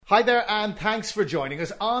Hi there, and thanks for joining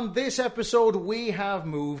us. On this episode, we have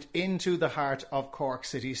moved into the heart of Cork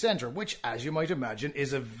city centre, which, as you might imagine,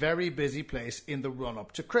 is a very busy place in the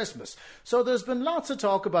run-up to Christmas. So there's been lots of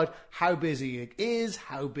talk about how busy it is,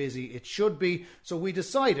 how busy it should be, so we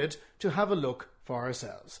decided to have a look for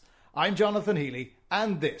ourselves. I'm Jonathan Healy,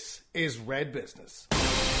 and this is Red Business.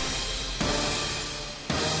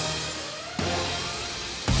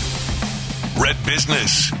 Red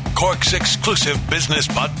Business, Cork's exclusive business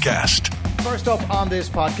podcast. First up on this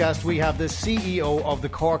podcast, we have the CEO of the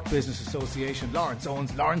Cork Business Association, Lawrence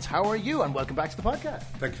Owens. Lawrence, how are you? And welcome back to the podcast.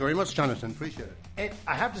 Thank you very much, Jonathan. Appreciate it.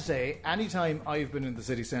 I have to say, anytime I've been in the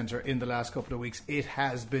city centre in the last couple of weeks, it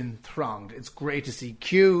has been thronged. It's great to see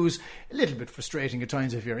queues, a little bit frustrating at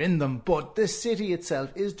times if you're in them, but the city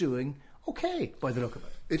itself is doing okay by the look of it.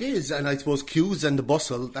 It is, and I suppose queues and the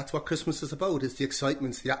bustle, that's what Christmas is about. It's the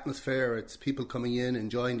excitement, it's the atmosphere, it's people coming in,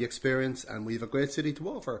 enjoying the experience, and we have a great city to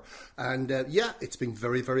offer. And it's been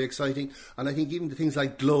very, very exciting. And I think even the things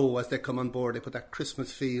like Glow, as they come on board, they put that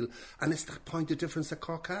Christmas feel, and it's that point of difference that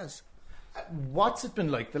Cork has. What's it been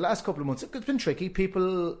like the last couple of months? It's been tricky.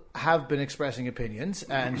 People have been expressing opinions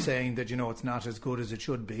and saying that, it's not as good as it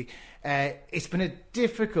should be. It's been a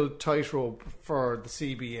difficult tightrope for the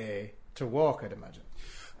CBA to walk, I'd imagine.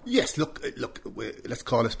 Yes, look, let's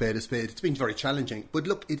call a spade a spade. It's been very challenging. But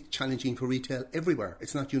look, it's challenging for retail everywhere.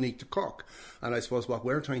 It's not unique to Cork. And I suppose what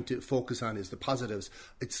we're trying to focus on is the positives.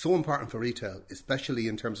 It's so important for retail, especially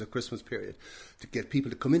in terms of Christmas period, to get people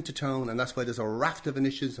to come into town. And that's why there's a raft of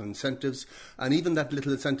initiatives and incentives. And even that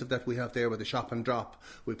little incentive that we have there with the shop and drop,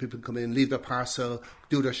 where people come in, leave their parcel,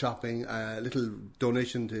 do their shopping, a little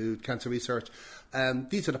donation to cancer research.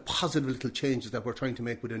 These are the positive little changes that we're trying to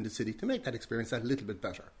make within the city to make that experience that little bit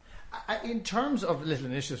better. In terms of little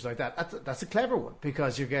initiatives like that, that's a clever one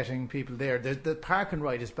because you're getting people there. The park and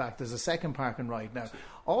ride is back. There's a second park and ride now.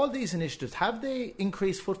 All these initiatives, have they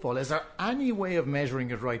increased footfall? Is there any way of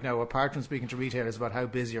measuring it right now, apart from speaking to retailers about how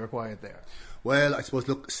busy or quiet they are? Well, I suppose,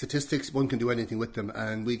 look, statistics, one can do anything with them,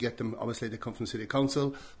 and we get them, obviously they come from City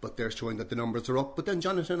Council, but they're showing that the numbers are up. But then,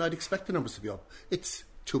 Jonathan, I'd expect the numbers to be up. It's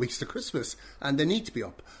 2 weeks to Christmas, and they need to be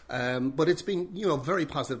up. But it's been, very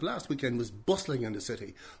positive. Last weekend was bustling in the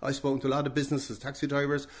city. I spoke to a lot of businesses, taxi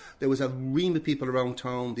drivers. There was a ream of people around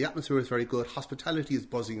town. The atmosphere is very good. Hospitality is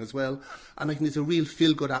buzzing as well. And I think it's a real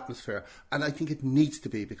feel-good atmosphere. And I think it needs to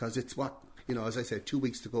be because it's what, as I said, 2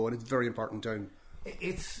 weeks to go, and it's a very important time.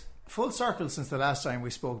 It's full circle since the last time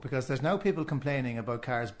we spoke because there's now people complaining about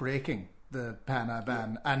cars breaking the Pana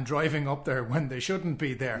ban and driving up there when they shouldn't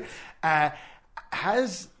be there. Yes.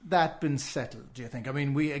 Has that been settled, do you think? I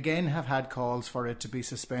mean, we again have had calls for it to be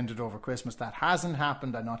suspended over Christmas. That hasn't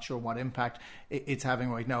happened. I'm not sure what impact it's having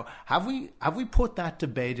right now. Have we put that to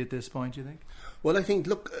bed at this point, do you think? Well, I think,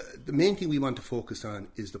 look, the main thing we want to focus on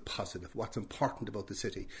is the positive, what's important about the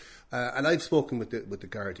city. And I've spoken with the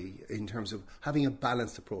Gardaí in terms of having a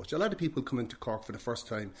balanced approach. A lot of people come into Cork for the first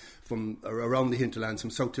time from around the hinterlands,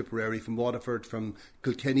 from South Tipperary, from Waterford, from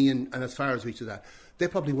Kilkenny, and as far as reaches that. They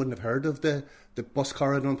probably wouldn't have heard of the bus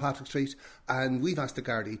corridor on Patrick Street. And we've asked the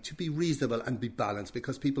Gardaí to be reasonable and be balanced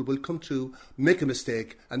because people will come through, make a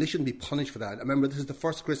mistake, and they shouldn't be punished for that. Remember, this is the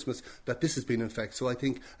first Christmas that this has been in effect. So I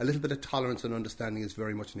think a little bit of tolerance and understanding is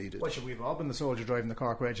very much needed. Well, we've all been the soldier driving the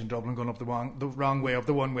Cork Reg in Dublin, going up the wrong way up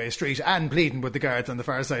the one-way street and pleading with the guards on the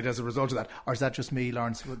far side as a result of that. Or is that just me,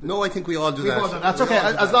 Lawrence? No, I think we all do that. That's okay,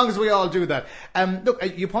 as long as we all do that. Look,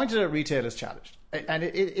 you pointed out retail is challenged. And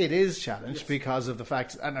it is challenged because of the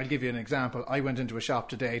fact, and I'll give you an example. I went into a shop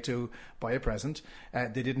today to buy a present.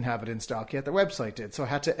 They didn't have it in stock yet. Their website did. So I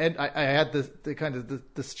had to I had the kind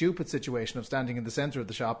of the stupid situation of standing in the centre of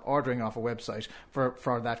the shop ordering off a website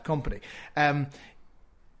for that company.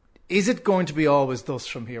 Is it going to be always thus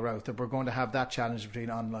from here out that we're going to have that challenge between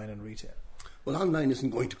online and retail? Well, online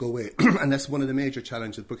isn't going to go away, and that's one of the major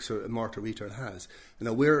challenges bricks and mortar retail has.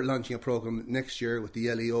 We're launching a programme next year with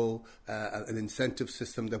the LEO, an incentive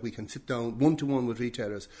system that we can sit down one-to-one with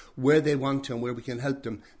retailers where they want to and where we can help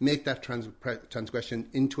them make that transgression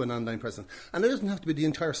into an online presence. And it doesn't have to be the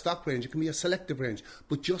entire stock range, it can be a selective range,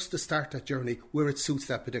 but just to start that journey where it suits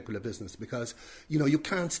that particular business because, you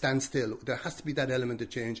can't stand still. There has to be that element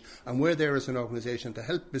of change, and we're there as an organisation to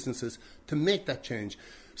help businesses to make that change.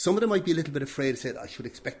 Some of them might be a little bit afraid to say, I should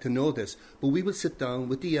expect to know this, but we will sit down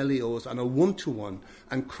with the LEOs on a one-to-one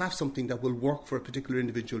and craft something that will work for a particular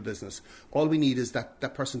individual business. All we need is that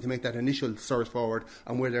person to make that initial surge forward,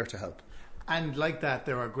 and we're there to help. And like that,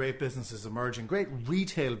 there are great businesses emerging, great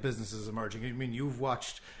retail businesses emerging. I mean, you've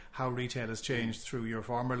watched how retail has changed through your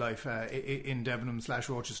former life in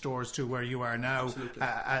Debenham/Roches stores to where you are now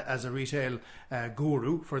as a retail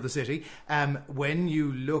guru for the city. When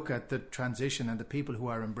you look at the transition and the people who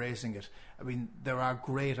are embracing it, I mean, there are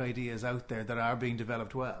great ideas out there that are being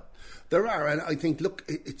developed well. There are, and I think, look,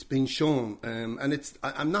 it's been shown, and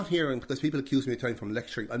I'm not here, because people accuse me of time from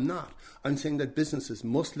lecturing. I'm not. I'm saying that businesses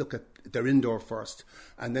must look at their indoor first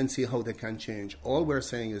and then see how they can change. All we're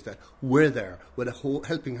saying is that we're there with a whole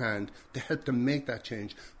helping hand to help them make that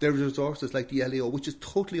change. There are resources like the LEO, which is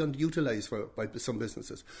totally underutilised by some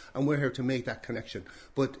businesses, and we're here to make that connection.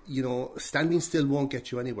 But, standing still won't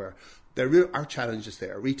get you anywhere. There are challenges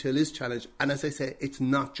there. Retail is challenged. And as I say, it's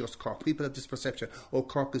not just Cork. People have this perception,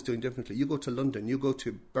 Cork is doing differently. You go to London, you go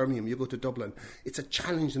to Birmingham, you go to Dublin. It's a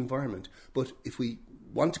challenged environment. But if we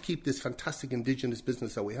want to keep this fantastic indigenous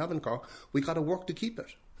business that we have in Cork, we got to work to keep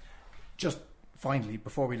it. Just finally,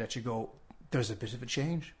 before we let you go, there's a bit of a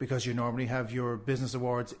change because you normally have your business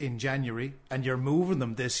awards in January and you're moving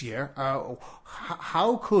them this year.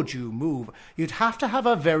 How could you move? You'd have to have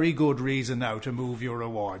a very good reason now to move your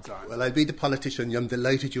awards on. Well, I'll be the politician. I'm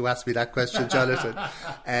delighted you asked me that question,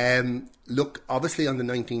 Jonathan. Look, obviously on the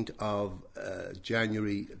 19th of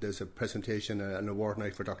January, there's a presentation, an award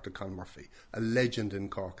night for Dr. Con Murphy, a legend in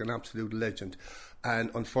Cork, an absolute legend.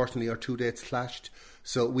 And unfortunately, our two dates clashed.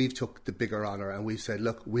 So we've took the bigger honour and we've said,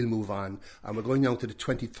 look, we'll move on. And we're going down to the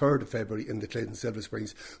 23rd of February in the Clayton Silver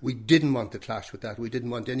Springs. We didn't want to clash with that. We didn't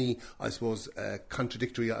want any, I suppose,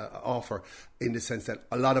 contradictory offer, in the sense that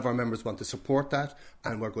a lot of our members want to support that,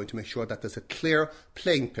 and we're going to make sure that there's a clear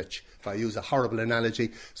playing pitch, if I use a horrible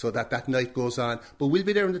analogy, so that that night goes on. But we'll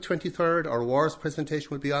be there on the 23rd. Our awards presentation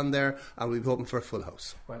will be on there, and we'll be hoping for a full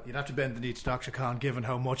house. Well, you'd have to bend the knee to Dr. Khan, given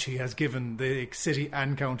how much he has given the city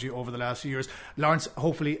and county over the last few years. Lawrence,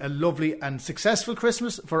 hopefully a lovely and successful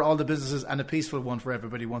Christmas for all the businesses and a peaceful one for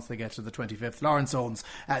everybody once they get to the 25th. Lawrence Owens,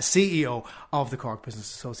 CEO of the Cork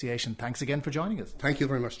Business Association. Thanks again for joining us. Thank you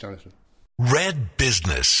very much, Jonathan. Red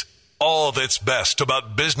Business. All that's best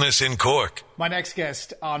about business in Cork. My next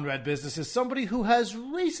guest on Red Business is somebody who has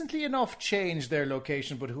recently enough changed their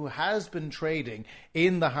location, but who has been trading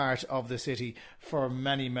in the heart of the city for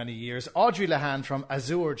many, many years. Audrey Lahan from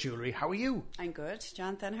Azure Jewellery. How are you? I'm good.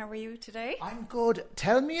 Jonathan, how are you today? I'm good.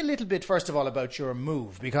 Tell me a little bit, first of all, about your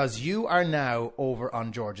move, because you are now over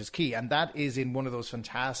on George's Quay, and that is in one of those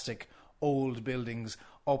fantastic old buildings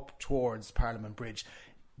up towards Parliament Bridge.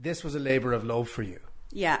 This was a labour of love for you.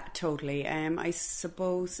 Yeah, totally. I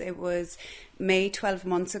suppose it was May 12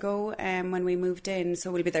 months ago when we moved in,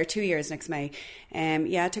 so we'll be there 2 years next May.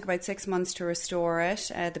 It took about 6 months to restore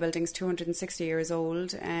it. The building's 260 years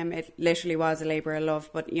old. It literally was a labour of love,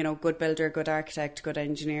 but good builder, good architect, good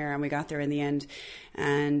engineer, and we got there in the end.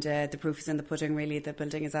 And the proof is in the pudding, really. The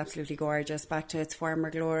building is absolutely gorgeous, back to its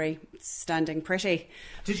former glory. It's standing pretty.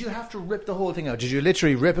 Did you have to rip the whole thing out? Did you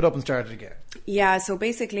literally rip it up and start it again? Yeah, so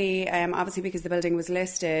basically, obviously because the building was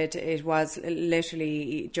listed, it was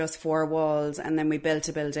literally just 4 walls, and then we built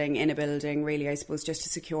a building in a building, really, I suppose, just to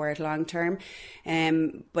secure it long term.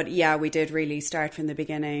 But yeah, we did really start from the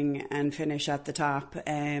beginning and finish at the top.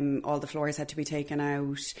 All the floors had to be taken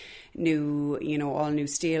out, all new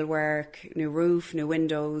steel work, new roof, new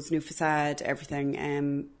windows, new facade,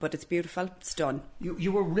 everything. But it's beautiful. It's done.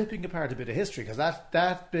 You were ripping apart a bit of history, because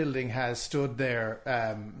that building has stood there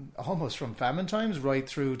almost from famine times right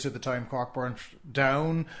through to the time Cork burnt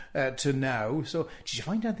down to now. So did you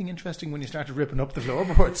find anything interesting when you started ripping up the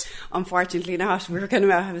floorboards? Unfortunately not. We were kind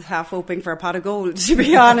of half hoping for a pot of gold, to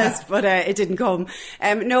be honest, but it didn't come.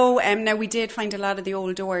 Now we did find a lot of the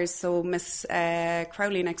old doors. So Miss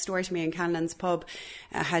Crowley next door to me in Canlan's pub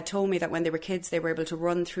had told me that when they were kids they were able to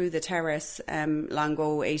run through the terrace long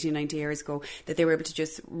ago, 80, 90 years ago, that they were able to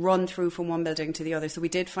just run through from one building to the other. So we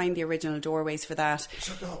did find the original doorways for that.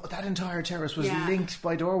 So that entire terrace was linked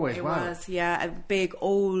by doorways. It wow. was, yeah, big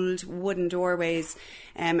old wooden doorways.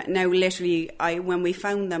 Now literally when we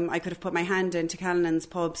found them, I could have put my hand into Callan's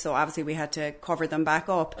pub, so obviously we had to cover them back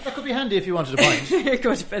up. That could be handy if you wanted a pint. It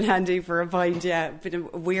could have been handy for a pint, yeah. Been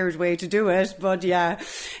a weird way to do it, but yeah.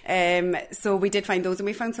 So we did find those, and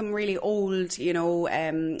we found some really old,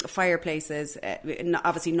 fireplaces.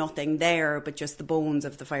 Obviously nothing there, but just the bones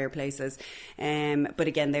of the fireplaces. But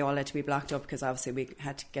again, they all had to be blocked up because obviously we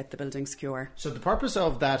had to get the building secure. So the purpose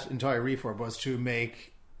of that entire refurb was to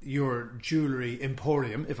make your jewellery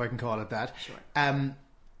emporium, if I can call it that. Sure.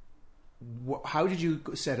 How did you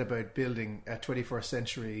set about building a 21st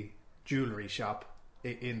century jewellery shop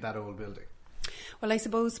in that old building? Well, I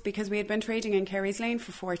suppose because we had been trading in Kerry's Lane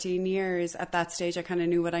for 14 years, at that stage I kind of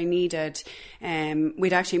knew what I needed.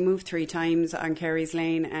 We'd actually moved 3 times on Kerry's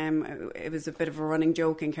Lane. It was a bit of a running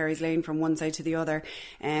joke in Kerry's Lane from one side to the other.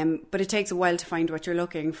 But it takes a while to find what you're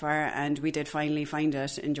looking for, and we did finally find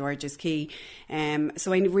it in George's Quay.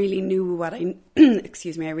 So I really knew what I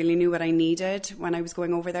really knew what I needed when I was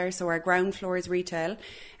going over there. So our ground floor is retail.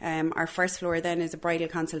 Our first floor then is a bridal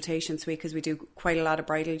consultation suite, because we do quite a lot of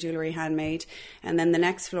bridal jewellery handmade. And then the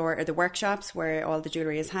next floor are the workshops where all the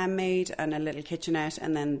jewellery is handmade, and a little kitchenette,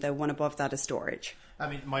 and then the one above that is storage. I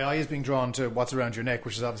mean, my eye is being drawn to what's around your neck,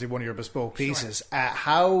 which is obviously one of your bespoke pieces.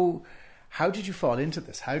 Sure. How did you fall into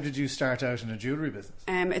this? How did you start out in a jewellery business?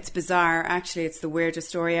 It's bizarre, actually. It's the weirdest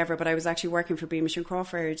story ever, but I was actually working for Beamish and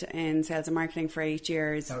Crawford in sales and marketing for 8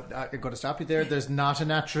 years. Now, I'm going to stop you there. There's not a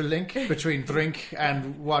natural link between drink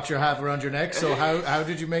and what you have around your neck. So how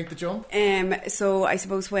did you make the jump? So I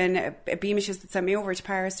suppose when Beamish sent me over to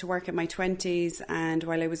Paris to work in my 20s, and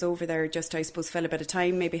while I was over there, just I suppose fill a bit of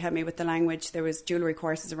time, maybe help me with the language. There was jewellery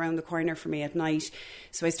courses around the corner for me at night,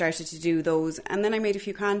 so I started to do those, and then I made a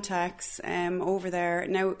few contacts over there.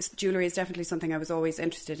 Now, jewellery is definitely something I was always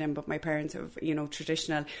interested in, but my parents have,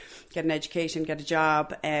 traditional, get an education, get a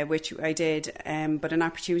job, which I did, but an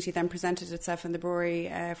opportunity then presented itself in the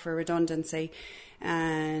brewery for redundancy,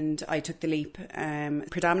 and I took the leap.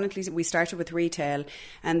 Predominantly we started with retail,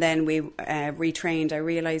 and then we retrained. I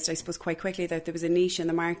realised, I suppose, quite quickly that there was a niche in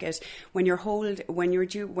the market. When you're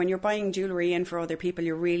buying jewellery in for other people,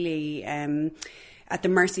 you're really at the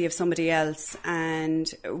mercy of somebody else, and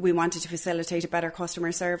we wanted to facilitate a better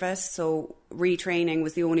customer service, so retraining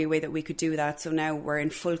was the only way that we could do that. So now we're in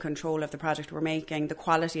full control of the product we're making, the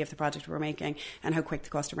quality of the product we're making, and how quick the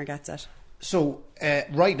customer gets it. So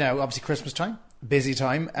right now, obviously Christmas time, busy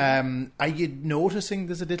time, are you noticing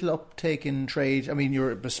there's a little uptake in trade? I mean,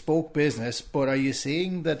 you're a bespoke business, but are you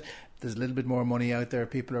seeing that there's a little bit more money out there,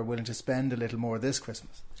 people are willing to spend a little more this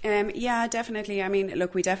Christmas? Yeah, definitely. I mean,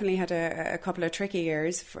 look, we definitely had a couple of tricky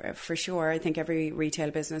years for sure. I think every retail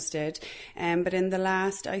business did. But in the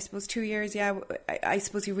last, I suppose, 2 years, I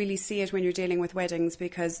suppose you really see it when you're dealing with weddings,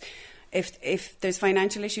 because if there's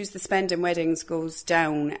financial issues, the spend in weddings goes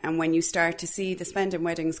down, and when you start to see the spend in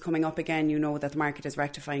weddings coming up again, you know that the market is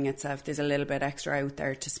rectifying itself. There's a little bit extra out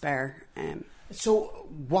there to spare. So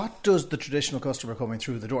what does the traditional customer coming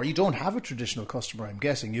through the door? You don't have a traditional customer, I'm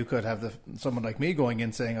guessing. You could have someone like me going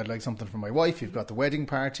in saying, I'd like something for my wife. You've got the wedding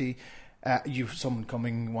party. You've someone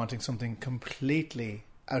coming wanting something completely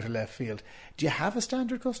out of left field. Do you have a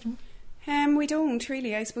standard customer? We don't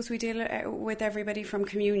really. I suppose we deal with everybody from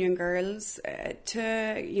communion girls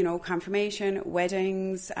to, confirmation,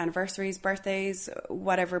 weddings, anniversaries, birthdays,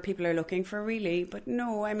 whatever people are looking for, really. But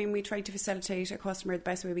no, I mean, we try to facilitate a customer the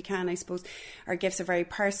best way we can. I suppose our gifts are very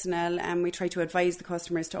personal, and we try to advise the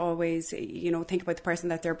customers to always, think about the person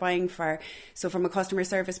that they're buying for. So from a customer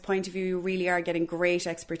service point of view, you really are getting great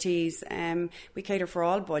expertise. We cater for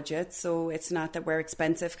all budgets, so it's not that we're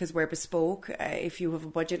expensive because we're bespoke. If you have a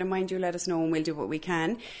budget in mind, you let us know and we'll do what we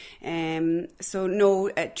can. So no,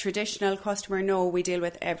 traditional customer, no, we deal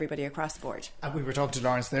with everybody across the board. And we were talking to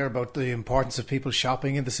Lawrence there about the importance of people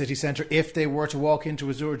shopping in the city centre. If they were to walk into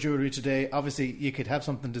Azure Jewellery today, obviously you could have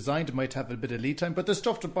something designed, it might have a bit of lead time, but there's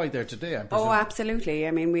stuff to buy there today, I'm presuming. Oh, absolutely.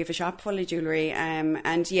 I mean, we have a shop full of jewellery,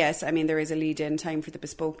 and yes, I mean, there is a lead in time for the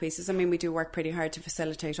bespoke pieces. I mean, we do work pretty hard to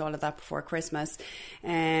facilitate all of that before Christmas.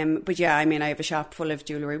 But yeah, I mean, I have a shop full of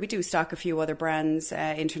jewellery. We do stock a few other brands,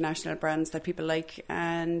 international brands that people like,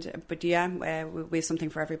 but yeah, we have something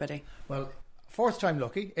for everybody. Well, fourth time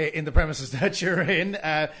lucky in the premises that you're in.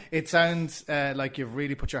 It sounds like you've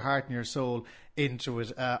really put your heart and your soul into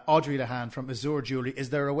it. Audrey Lahan from Azure Jewellery. Is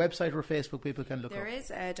there a website or Facebook people can look up? There is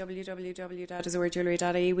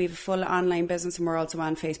www.azurejewellery.ie. We have a full online business, and we're also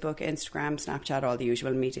on Facebook, Instagram, Snapchat, all the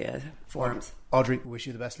usual media forums. Audrey, wish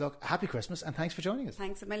you the best luck. Happy Christmas, and thanks for joining us.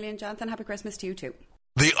 Thanks a million, Jonathan. Happy Christmas to you too.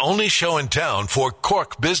 The only show in town for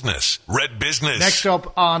Cork Business, Red Business. Next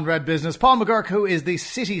up on Red Business, Paul McGuirk, who is the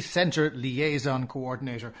City Centre Liaison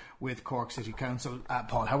Coordinator with Cork City Council.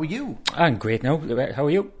 Paul, how are you? I'm great now. How are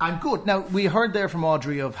you? I'm good. Now, we heard there from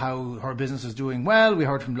Audrey of how her business is doing well. We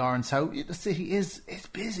heard from Lawrence how the city is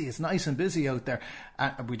busy. It's nice and busy out there.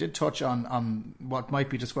 We did touch on what might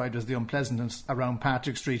be described as the unpleasantness around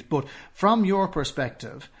Patrick Street. But from your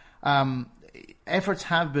perspective, efforts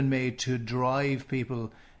have been made to drive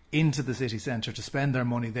people into the city centre to spend their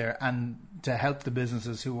money there and to help the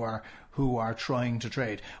businesses who are who are trying to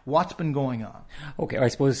trade. What's been going on? Okay, I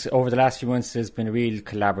suppose over the last few months there's been a real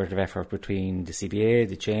collaborative effort between the CBA,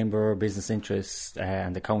 the Chamber, business interests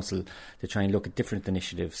and the Council to try and look at different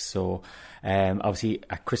initiatives. So obviously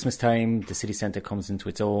at Christmas time the city centre comes into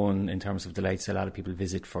its own in terms of delights. A lot of people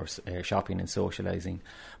visit for shopping and socialising,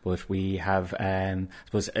 but we have I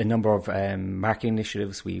suppose a number of marketing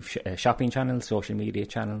initiatives. We've shopping channels, social media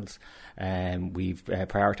channels. We've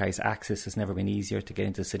prioritised access. It's never been easier to get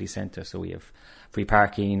into the city centre, so we have free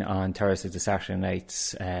parking on Thursdays to Saturday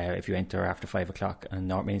nights if you enter after 5 o'clock on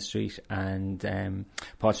North Main Street and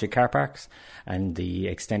Paul Street car parks, and the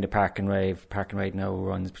extended park and ride now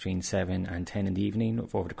runs between 7 and 10 in the evening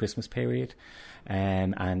over the Christmas period,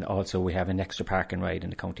 and also we have an extra park and ride in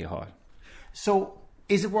the County Hall. So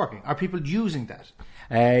is it working? Are people using that?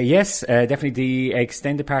 Yes, definitely the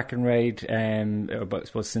extended park and ride, I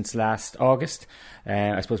suppose since last August.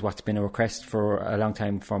 I suppose what's been a request for a long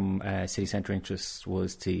time from city centre interests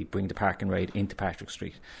was to bring the park and ride into Patrick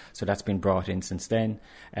Street. So that's been brought in since then,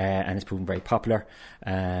 and it's proven very popular.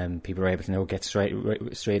 People are able to now get straight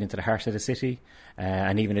into the heart of the city.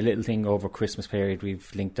 And even a little thing over Christmas period,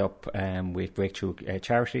 we've linked up with Breakthrough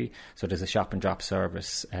Charity. So there's a shop and drop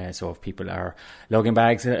service. So if people are lugging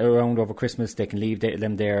bags around over Christmas, they can leave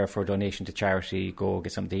them there for donation to charity, go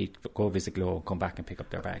get something to eat, go visit Glow, come back and pick up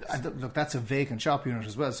their bags. Look, that's a vacant shop unit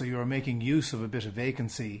as well, so you're making use of a bit of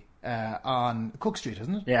vacancy on Cook Street,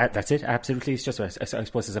 isn't it? Yeah, that's it, absolutely. It's just, I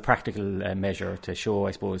suppose, it's a practical measure to show,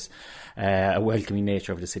 I suppose, a welcoming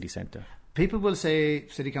nature of the city centre. People will say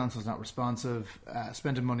City Council's not responsive,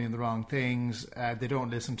 spending money on the wrong things, they don't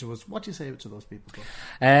listen to us. What do you say to those people?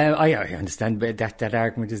 I understand that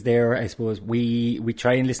argument is there. I suppose we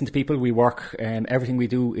try and listen to people. We work, everything we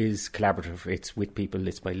do is collaborative. It's with people,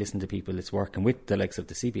 it's by listening to people, it's working with the likes of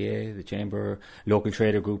the CBA, the Chamber, local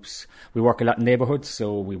trader groups. We work a lot in neighbourhoods,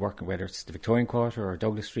 so we work whether it's the Victorian Quarter or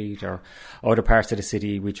Douglas Street or other parts of the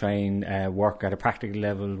city. We try and work at a practical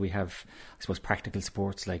level. We have, I suppose, practical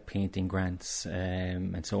supports like painting grants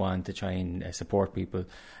and so on to try and support people.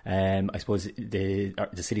 I suppose the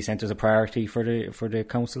city centre is a priority for the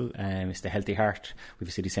council. It's the Healthy Heart. We have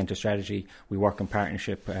a city centre strategy. We work in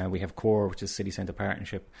partnership. We have CORE, which is city centre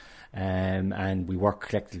partnership, and we work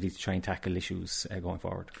collectively to try and tackle issues going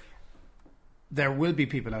forward. There will be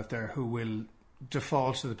people out there who will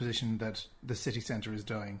default to the position that the city centre is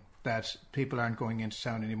dying, that people aren't going into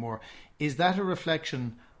town anymore. Is that a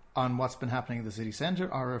reflection on what's been happening in the city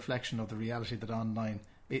centre, or a reflection of the reality that online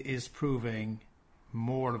is proving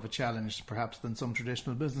more of a challenge perhaps than some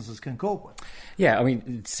traditional businesses can cope with? Yeah, I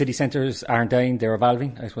mean, city centres aren't dying, they're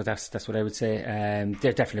evolving. I suppose that's what I would say.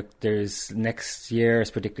 There's next year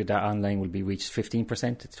it's predicted that online will be reached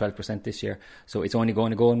 15%. It's 12% this year, so it's only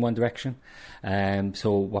going to go in one direction.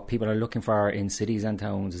 So what people are looking for in cities and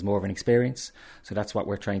towns is more of an experience. So that's what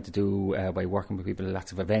we're trying to do by working with people,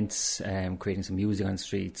 lots of events, creating some music on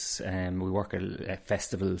streets. We work at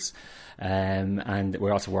festivals, and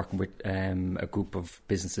we're also working with a group of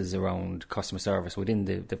businesses around customer service within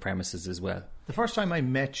the premises as well. The first time I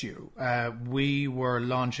met you, we were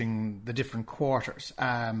launching the different quarters,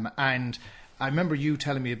 and I remember you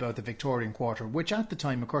telling me about the Victorian Quarter, which at the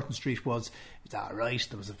time McCurtain Street was all right.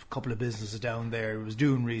 There was a couple of businesses down there. It was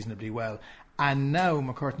doing reasonably well. And now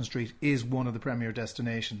McCurtain Street is one of the premier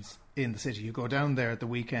destinations in the city. You go down there at the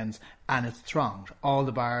weekends and it's thronged. All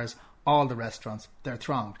the bars, all the restaurants, they're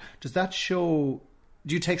thronged. Does that show...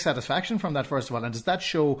 Do you take satisfaction from that, first of all? And does that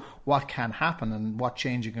show what can happen and what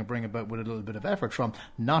change you can bring about with a little bit of effort from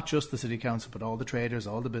not just the City Council, but all the traders,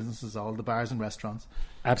 all the businesses, all the bars and restaurants?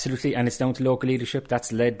 Absolutely, and it's down to local leadership.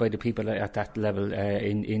 That's led by the people at that level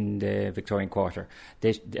in the Victorian Quarter.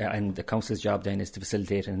 And the council's job then is to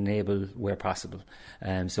facilitate and enable where possible.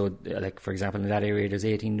 So, like for example, in that area, there's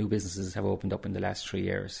 18 new businesses have opened up in the last 3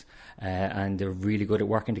 years, and they're really good at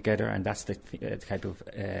working together. And that's the type of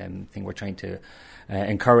thing we're trying to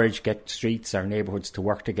encourage, get streets or neighbourhoods to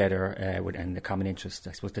work together and the common interest.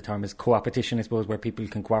 I suppose the term is co-opetition, I suppose, where people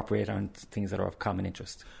can cooperate on things that are of common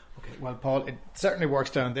interest. Okay, well, Paul, it certainly works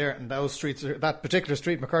down there, and those streets, that particular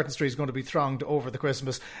street, McCurtain Street, is going to be thronged over the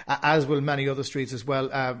Christmas, as will many other streets as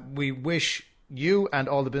well. We wish you and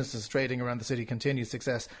all the businesses trading around the city continued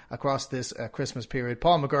success across this Christmas period.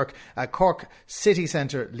 Paul McGuirk, Cork City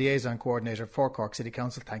Centre Liaison Coordinator for Cork City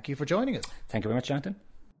Council, thank you for joining us. Thank you very much, Jonathan.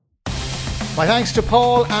 My thanks to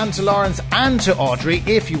Paul and to Lawrence and to Audrey.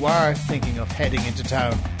 If you are thinking of heading into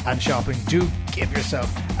town and shopping, do give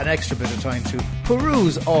yourself an extra bit of time to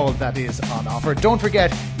peruse all that is on offer. Don't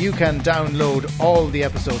forget, you can download all the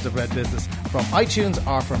episodes of Red Business from iTunes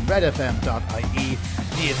or from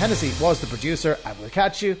redfm.ie. Ian Hennessy was the producer, and we'll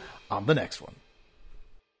catch you on the next one.